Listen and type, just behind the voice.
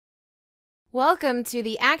Welcome to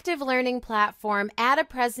the Active Learning Platform Add a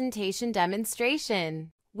Presentation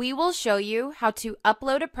demonstration. We will show you how to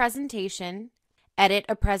upload a presentation, edit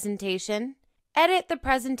a presentation, edit the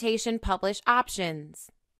presentation publish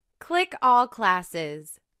options. Click All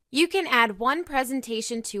Classes. You can add one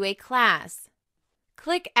presentation to a class.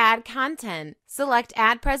 Click Add Content. Select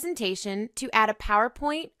Add Presentation to add a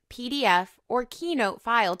PowerPoint, PDF, or Keynote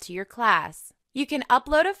file to your class. You can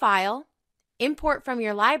upload a file, import from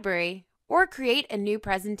your library, or create a new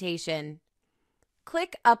presentation.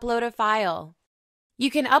 Click Upload a File. You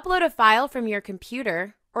can upload a file from your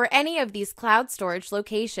computer or any of these cloud storage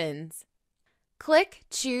locations. Click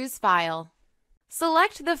Choose File.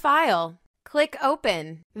 Select the file. Click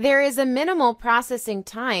Open. There is a minimal processing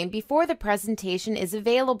time before the presentation is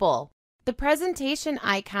available. The presentation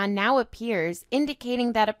icon now appears,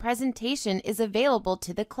 indicating that a presentation is available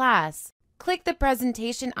to the class. Click the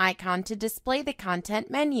presentation icon to display the content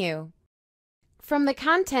menu. From the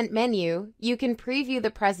content menu, you can preview the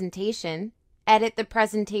presentation, edit the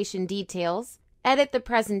presentation details, edit the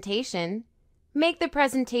presentation, make the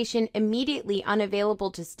presentation immediately unavailable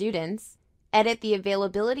to students, edit the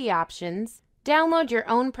availability options, download your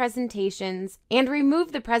own presentations, and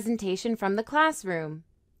remove the presentation from the classroom.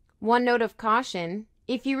 One note of caution: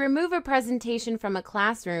 if you remove a presentation from a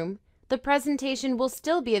classroom, the presentation will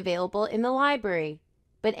still be available in the library,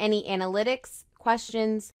 but any analytics,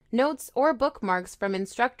 questions, notes, or bookmarks from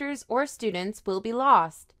instructors or students will be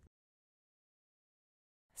lost.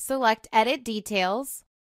 Select Edit Details.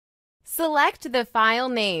 Select the file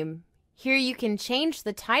name. Here you can change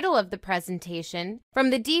the title of the presentation from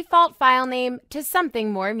the default file name to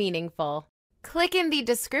something more meaningful. Click in the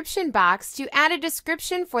description box to add a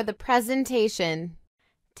description for the presentation.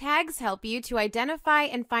 Tags help you to identify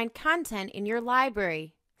and find content in your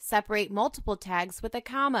library. Separate multiple tags with a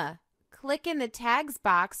comma. Click in the Tags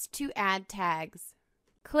box to add tags.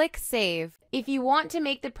 Click Save. If you want to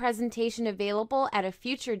make the presentation available at a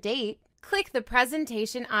future date, click the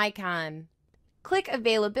presentation icon. Click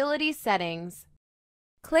Availability Settings.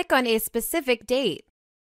 Click on a specific date.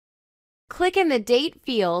 Click in the Date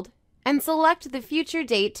field and select the future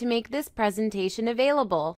date to make this presentation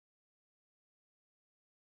available.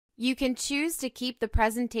 You can choose to keep the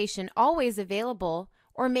presentation always available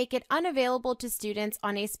or make it unavailable to students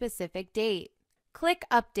on a specific date. Click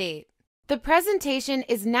Update. The presentation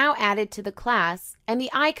is now added to the class, and the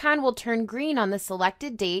icon will turn green on the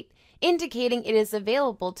selected date, indicating it is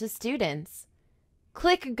available to students.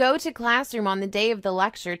 Click Go to Classroom on the day of the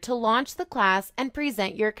lecture to launch the class and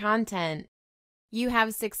present your content. You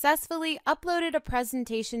have successfully uploaded a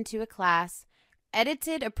presentation to a class,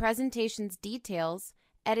 edited a presentation's details,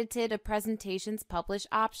 edited a presentation's publish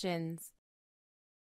options.